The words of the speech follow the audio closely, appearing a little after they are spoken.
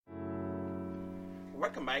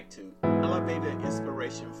Welcome back to Elevated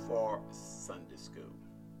Inspiration for Sunday School.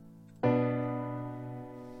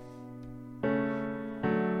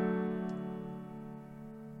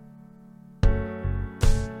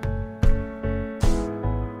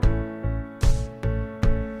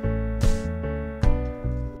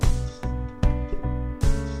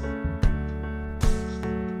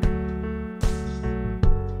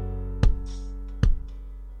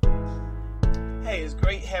 Hey, it's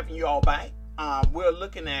great having you all back. We're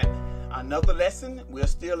looking at another lesson. We're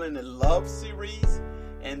still in the love series,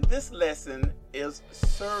 and this lesson is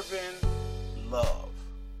serving love.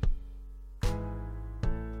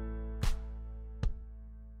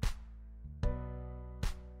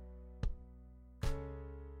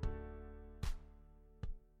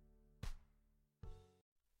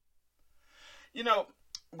 You know,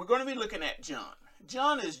 we're going to be looking at John.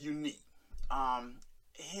 John is unique.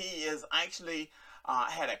 He is actually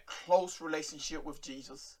had a close relationship with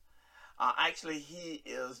Jesus. Actually, he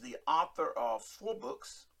is the author of 4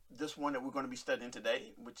 books. This one that we're going to be studying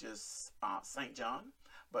today, which is St. John.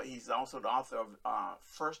 But he's also the author of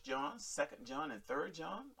 1 John, 2 John, and 3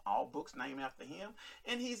 John, all books named after him.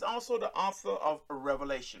 And he's also the author of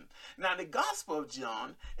Revelation. Now, the Gospel of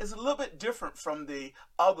John is a little bit different from the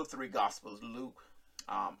other 3 Gospels, Luke,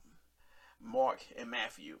 Mark, and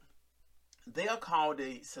Matthew. They are called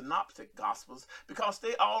the synoptic gospels because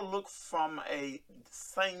they all look from a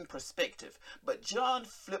same perspective. But John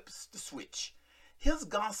flips the switch. His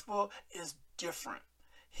gospel is different.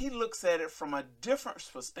 He looks at it from a different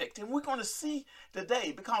perspective. We're going to see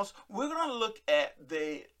today because we're going to look at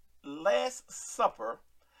the Last Supper.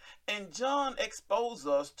 And John exposes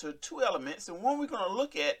us to 2 elements. And one we're going to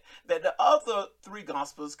look at that the other 3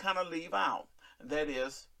 gospels kind of leave out. That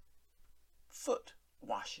is foot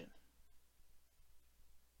washing.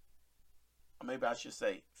 Or maybe I should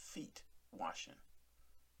say feet washing,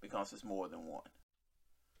 because it's more than one.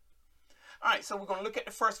 All right, so we're going to look at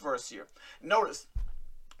the first verse here. Notice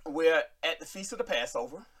we're at the Feast of the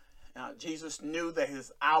Passover. Jesus knew that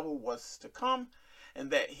his hour was to come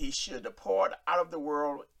and that he should depart out of the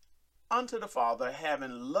world unto the Father,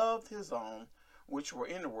 having loved his own which were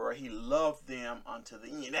in the world. He loved them unto the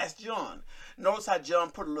end. That's John. Notice how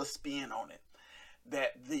John put a little spin on it,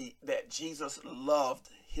 that Jesus loved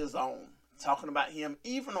his own. Talking about him,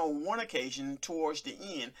 even on one occasion towards the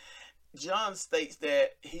end, John states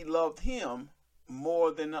that he loved him more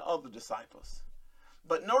than the other disciples.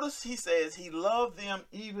 But notice he says he loved them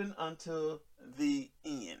even unto the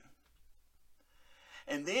end.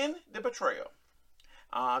 And then the betrayal.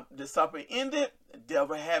 The supper ended, the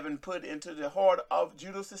devil having put into the heart of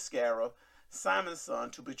Judas Iscariot, Simon's son,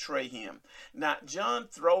 to betray him. Now, John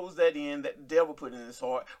throws that in, that the devil put in his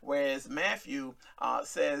heart, whereas Matthew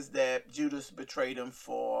says that Judas betrayed him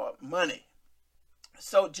for money.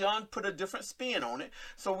 So John put a different spin on it.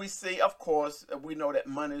 So we see, of course, we know that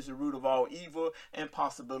money is the root of all evil, and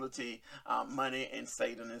possibility, money and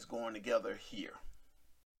Satan is going together here.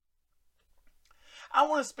 I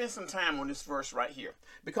want to spend some time on this verse right here,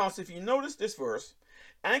 because if you notice this verse,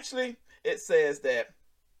 actually it says that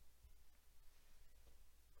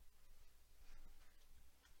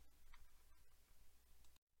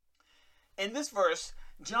in this verse,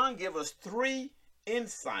 John gives us 3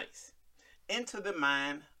 insights into the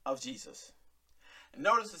mind of Jesus.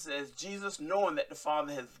 Notice it says, Jesus, knowing that the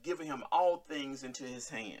Father has given him all things into his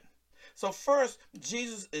hand. So first,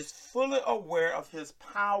 Jesus is fully aware of his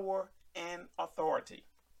power and authority.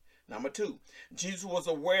 Number 2, Jesus was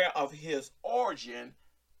aware of his origin,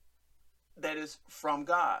 that is from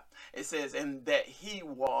God. It says, and that he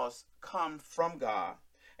was come from God.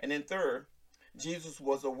 And then 3rd, Jesus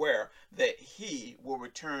was aware that he will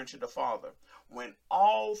return to the Father. When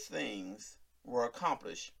all things were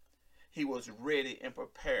accomplished, he was ready and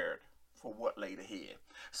prepared for what laid ahead.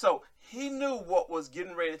 So he knew what was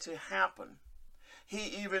getting ready to happen.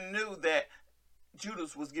 He even knew that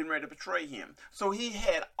Judas was getting ready to betray him. So he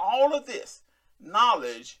had all of this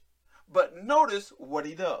knowledge, but notice what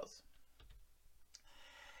he does.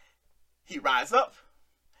 He rises up.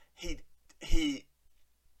 He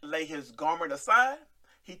lay his garment aside.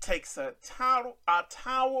 He takes a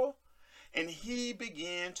towel, and he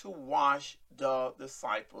began to wash the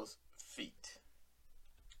disciples' feet.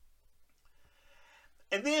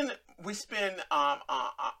 And then we spend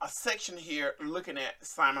a section here looking at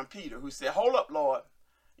Simon Peter, who said, hold up, Lord,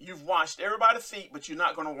 you've washed everybody's feet, but you're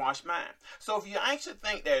not going to wash mine. So if you actually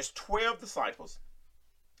think there's 12 disciples,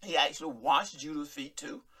 he actually washed Judas' feet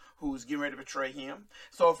too, who was getting ready to betray him.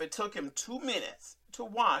 So if it took him 2 minutes to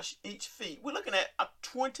wash each feet, we're looking at a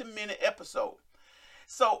 20-minute episode.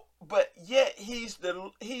 So, but yet he's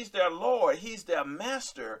their Lord, he's their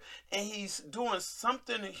master, and he's doing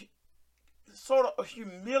something sort of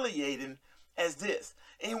humiliating as this.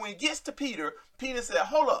 And when he gets to Peter, Peter said,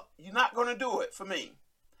 hold up, you're not going to do it for me.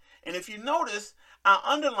 And if you notice, I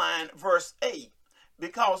underlined verse 8,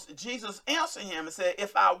 because Jesus answered him and said,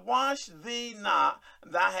 if I wash thee not,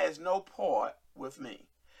 thou hast no part with me.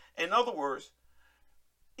 In other words,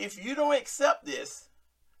 if you don't accept this,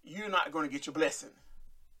 you're not going to get your blessing.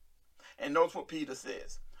 And notice what Peter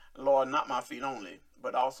says, Lord, not my feet only,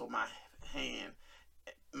 but also my hands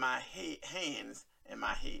and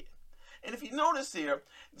my head. And if you notice here,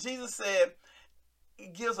 Jesus said, he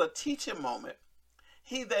gives a teaching moment.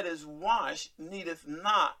 He that is washed needeth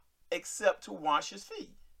not except to wash his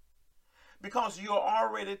feet, because you're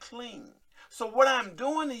already clean. So what I'm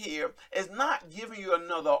doing here is not giving you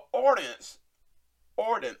another ordinance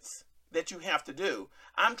that you have to do.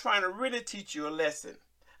 I'm trying to really teach you a lesson.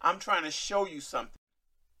 I'm trying to show you something.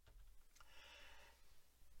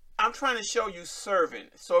 I'm trying to show you serving.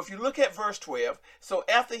 So if you look at verse 12, so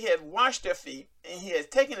after he had washed their feet and he had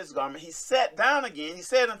taken his garment, he sat down again. He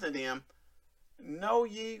said unto them, know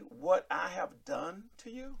ye what I have done to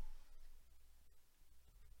you?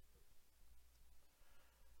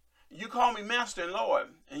 You call me master and Lord,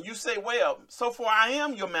 and you say, well, so far I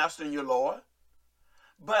am your master and your Lord.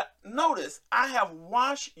 But notice, I have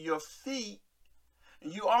washed your feet,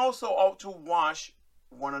 and you also ought to wash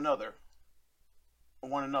one another's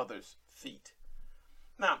feet.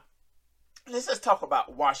 Now, let's just talk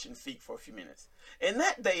about washing feet for a few minutes. In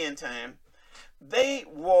that day and time, they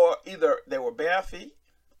were bare feet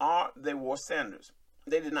or they wore sandals.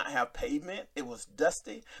 They did not have pavement. It was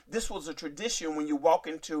dusty. This was a tradition when you walk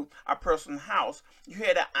into a person's house, you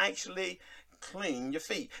had to actually clean your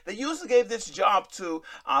feet. They usually gave this job to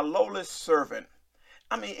a lowly servant.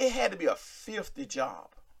 I mean, it had to be a filthy job,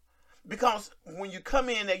 because when you come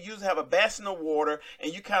in, they usually have a basin of water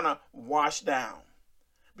and you kind of wash down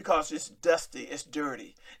because it's dusty, it's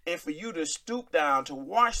dirty. And for you to stoop down to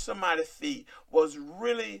wash somebody's feet was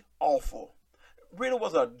really awful. Really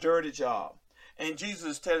was a dirty job. And Jesus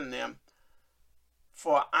is telling them,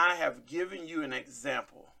 for I have given you an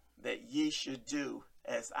example that ye should do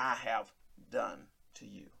as I have done to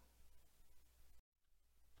you.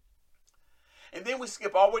 And then we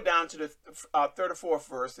skip all the way down to the 34th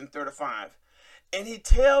verse and 35. And he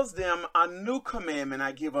tells them, a new commandment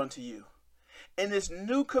I give unto you. And this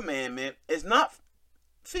new commandment is not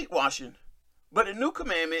feet washing, but a new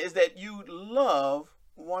commandment is that you love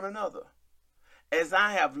one another. As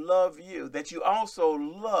I have loved you, that you also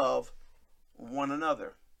love one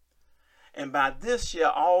another. And by this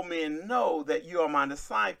shall all men know that you are my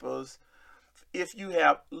disciples, if you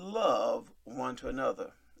have love one to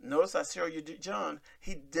another. Notice I show you John,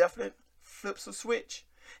 he definitely flips a switch.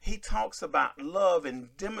 He talks about love and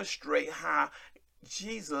demonstrate how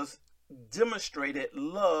Jesus demonstrated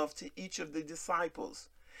love to each of the disciples.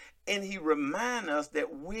 And he reminds us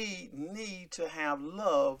that we need to have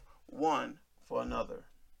love one for another.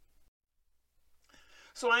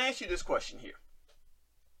 So I ask you this question here.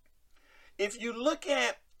 If you look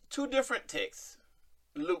at two different texts,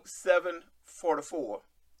 Luke 7:44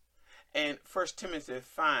 and 1 Timothy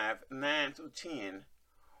 5:9-10,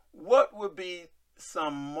 what would be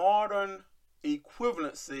some modern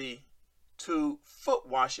equivalency to foot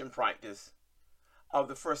washing practice of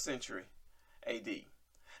the first century AD?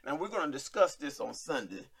 Now we're going to discuss this on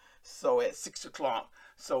Sunday, so at 6 o'clock.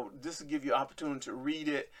 So this will give you an opportunity to read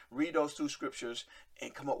it, read those two scriptures,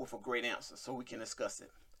 and come up with a great answer so we can discuss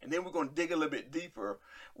it. And then we're going to dig a little bit deeper.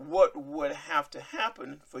 What would have to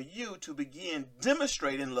happen for you to begin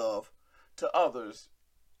demonstrating love to others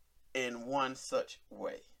in one such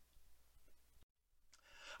way?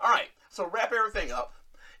 All right, so wrap everything up.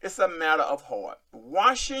 It's a matter of heart.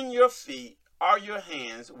 Washing your feet or your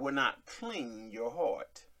hands will not clean your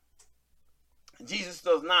heart. Jesus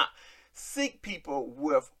does not seek people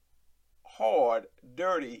with hard,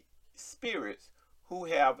 dirty spirits who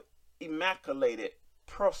have immaculated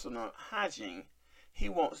personal hygiene. He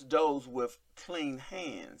wants those with clean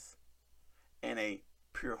hands and a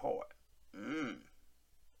pure heart.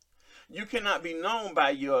 You cannot be known by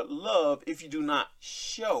your love if you do not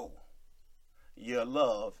show your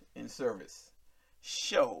love in service.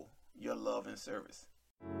 Show your love in service.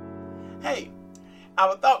 Hey,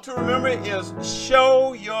 our thought to remember is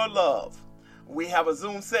show your love. We have a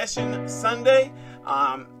Zoom session Sunday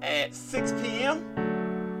at 6 p.m.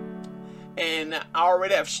 And I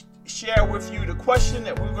already have shared with you the question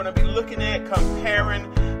that we're going to be looking at, comparing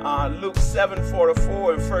Luke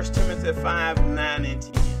 7:44 and 1 Timothy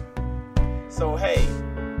 5:9-10. So hey,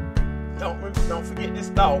 don't forget this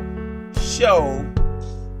thought. Show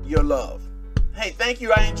your love. Hey, thank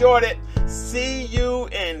you. I enjoyed it. See you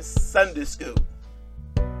in Sunday school.